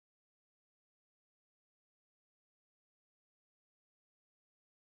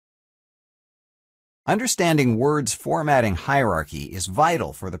Understanding Word's formatting hierarchy is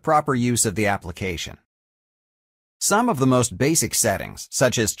vital for the proper use of the application. Some of the most basic settings,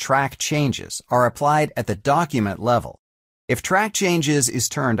 such as track changes, are applied at the document level. If track changes is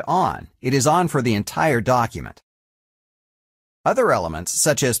turned on, it is on for the entire document. Other elements,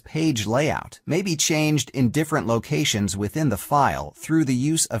 such as page layout, may be changed in different locations within the file through the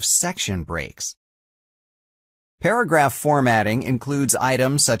use of section breaks. Paragraph formatting includes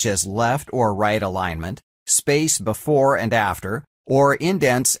items such as left or right alignment, space before and after, or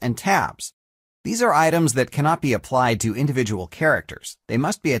indents and tabs. These are items that cannot be applied to individual characters. They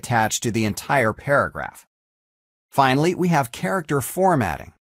must be attached to the entire paragraph. Finally, we have character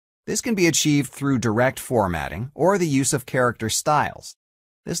formatting. This can be achieved through direct formatting or the use of character styles.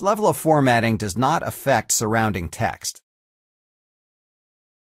 This level of formatting does not affect surrounding text.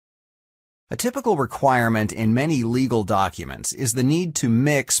 A typical requirement in many legal documents is the need to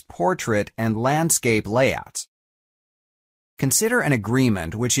mix portrait and landscape layouts. Consider an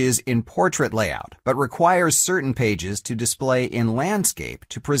agreement which is in portrait layout but requires certain pages to display in landscape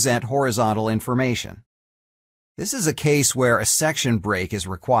to present horizontal information. This is a case where a section break is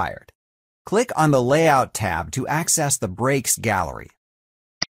required. Click on the Layout tab to access the Breaks gallery.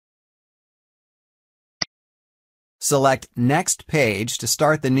 Select Next Page to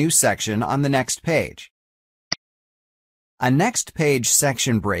start the new section on the next page. A next page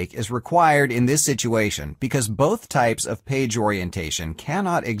section break is required in this situation because both types of page orientation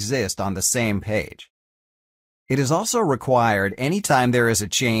cannot exist on the same page. It is also required anytime there is a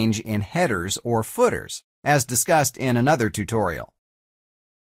change in headers or footers, as discussed in another tutorial.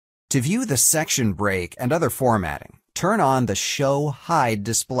 To view the section break and other formatting, turn on the Show Hide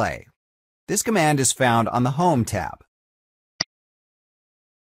display. This command is found on the Home tab.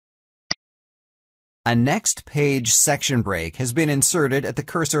 A next page section break has been inserted at the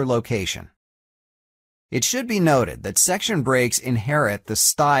cursor location. It should be noted that section breaks inherit the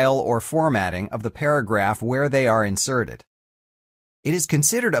style or formatting of the paragraph where they are inserted. It is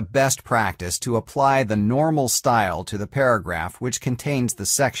considered a best practice to apply the normal style to the paragraph which contains the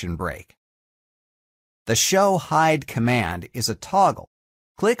section break. The Show Hide command is a toggle.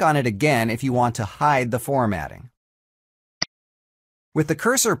 Click on it again if you want to hide the formatting. With the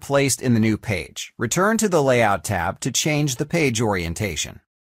cursor placed in the new page, return to the Layout tab to change the page orientation.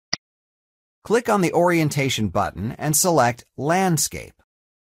 Click on the Orientation button and select Landscape.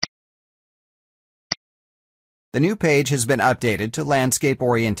 The new page has been updated to landscape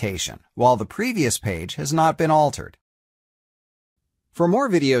orientation, while the previous page has not been altered. For more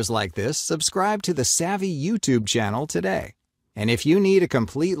videos like this, subscribe to the Savvy YouTube channel today. And if you need a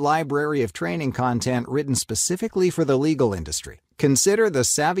complete library of training content written specifically for the legal industry, consider the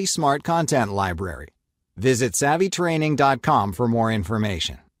Savvy Smart Content Library. Visit savvytraining.com for more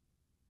information.